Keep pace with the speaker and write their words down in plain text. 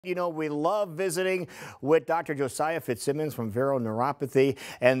You know, we love visiting with Dr. Josiah Fitzsimmons from Vero Neuropathy.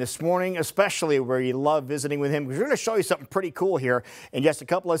 And this morning, especially, we love visiting with him because we're going to show you something pretty cool here in just a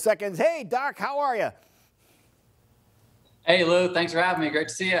couple of seconds. Hey, Doc, how are you? Hey, Lou, thanks for having me. Great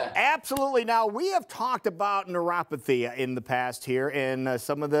to see you. Absolutely. Now, we have talked about neuropathy in the past here and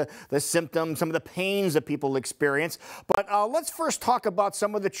some of the symptoms, some of the pains that people experience. But let's first talk about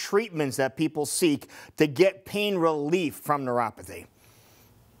some of the treatments that people seek to get pain relief from neuropathy.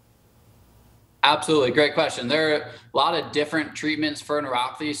 Absolutely. Great question. There are a lot of different treatments for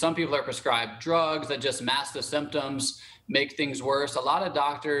neuropathy. Some people are prescribed drugs that just mask the symptoms, make things worse. A lot of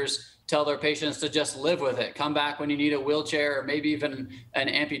doctors tell their patients to just live with it. Come back when you need a wheelchair or maybe even an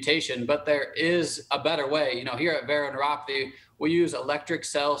amputation. But there is a better way. You know, here at Vero Neuropathy, we use electric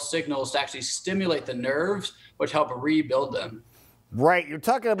cell signals to actually stimulate the nerves, which help rebuild them. Right. You're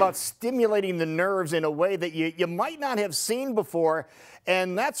talking about stimulating the nerves in a way that you might not have seen before.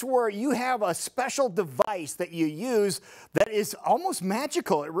 And that's where you have a special device that you use that is almost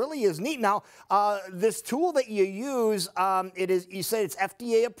magical. It really is neat. Now, this tool that you use, you say it's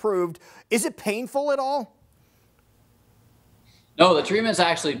FDA approved. Is it painful at all? No, the treatment is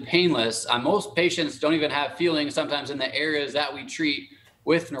actually painless. Most patients don't even have feelings sometimes in the areas that we treat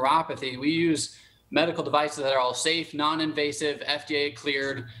with neuropathy. We use medical devices that are all safe, non-invasive, FDA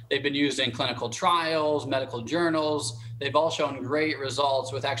cleared. They've been used in clinical trials, medical journals. They've all shown great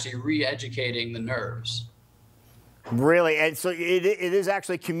results with actually re-educating the nerves. Really? And so it is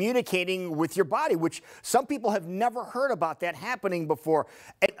actually communicating with your body, which some people have never heard about that happening before.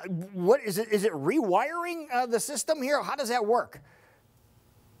 And what is it? Is it rewiring the system here? How does that work?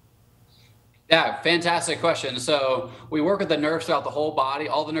 Yeah, fantastic question. So we work with the nerves throughout the whole body.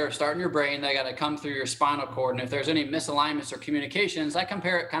 All the nerves start in your brain. They got to come through your spinal cord. And if there's any misalignments or communications, I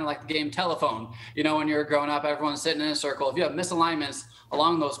compare it kind of like the game telephone. You know, when you're growing up, everyone's sitting in a circle. If you have misalignments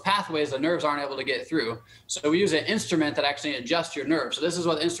along those pathways, the nerves aren't able to get through. So we use an instrument that actually adjusts your nerves. So this is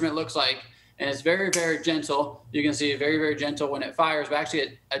what the instrument looks like. And it's very, very gentle. You can see it very, very gentle when it fires, but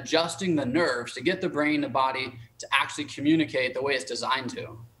actually adjusting the nerves to get the brain, the body to actually communicate the way it's designed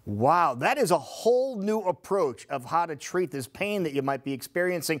to. Wow, that is a whole new approach of how to treat this pain that you might be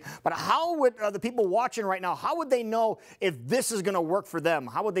experiencing. But how would the people watching right now, how would they know if this is going to work for them?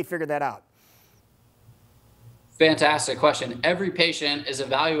 How would they figure that out? Fantastic question. Every patient is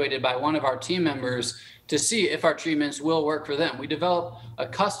evaluated by one of our team members to see if our treatments will work for them. We develop a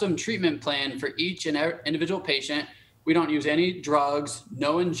custom treatment plan for each and every individual patient. We don't use any drugs,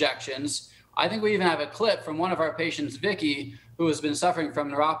 no injections. I think we even have a clip from one of our patients, Vicky, who has been suffering from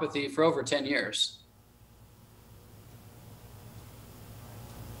neuropathy for over 10 years.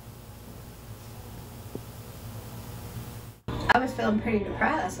 I was feeling pretty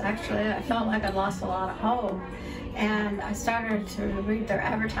depressed, actually. I felt like I'd lost a lot of hope. And I started to read their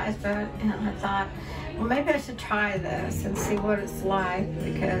advertisement, and I thought, well, maybe I should try this and see what it's like,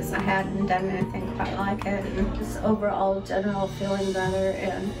 because I hadn't done anything quite like it. And just overall general feeling better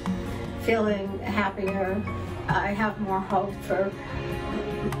and feeling happier. I have more hope for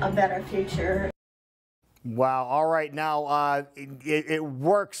a better future. Wow. All right. Now, it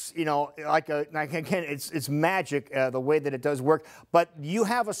works, you know, again, it's magic the way that it does work. But you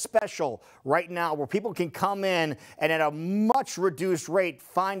have a special right now where people can come in and at a much reduced rate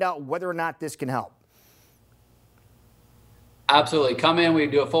find out whether or not this can help. Absolutely. Come in, we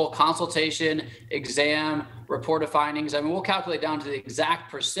do a full consultation, exam, report of findings. I mean, we'll calculate down to the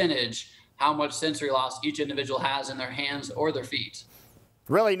exact percentage how much sensory loss each individual has in their hands or their feet.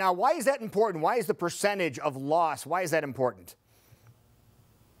 Really? Now, why is that important? Why is the percentage of loss, why is that important?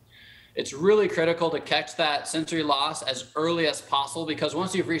 It's really critical to catch that sensory loss as early as possible, because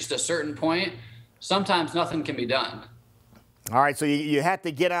once you've reached a certain point, sometimes nothing can be done. All right, so you have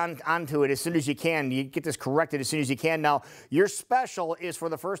to get onto it as soon as you can. You get this corrected as soon as you can. Now, your special is for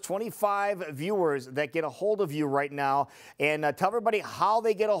the first 25 viewers that get a hold of you right now. And tell everybody how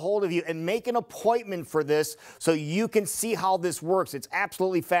they get a hold of you and make an appointment for this so you can see how this works. It's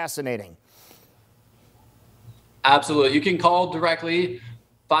absolutely fascinating. Absolutely. You can call directly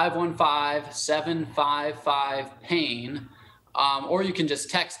 515-755-PAIN, or you can just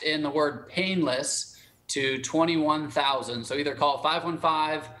text in the word painless to 21,000. So either call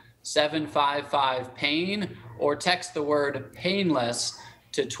 515-755-PAIN or text the word painless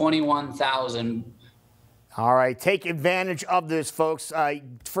to 21,000. All right, take advantage of this, folks.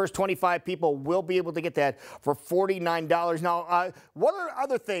 First 25 people will be able to get that for $49. Now, what are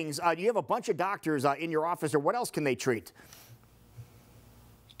other things? Do you have a bunch of doctors in your office, or what else can they treat?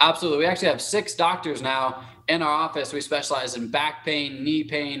 Absolutely. We actually have 6 doctors now in our office. We specialize in back pain, knee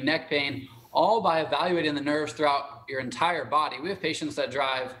pain, neck pain, all by evaluating the nerves throughout your entire body. We have patients that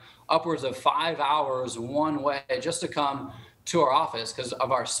drive upwards of 5 hours one way just to come to our office because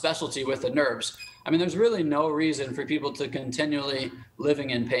of our specialty with the nerves. I mean, there's really no reason for people to continually living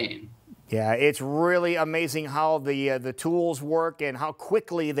in pain. Yeah, it's really amazing how the tools work and how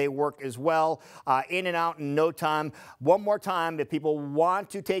quickly they work as well, in and out in no time. One more time, if people want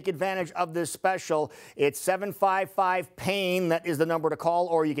to take advantage of this special, it's 755-PAIN. That is the number to call,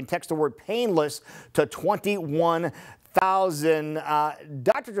 or you can text the word painless to 21,000.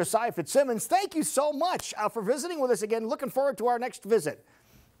 Dr. Josiah Fitzsimmons, thank you so much for visiting with us again. Looking forward to our next visit.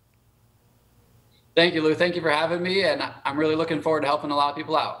 Thank you, Lou. Thank you for having me, and I'm really looking forward to helping a lot of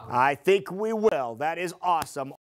people out. I think we will. That is awesome.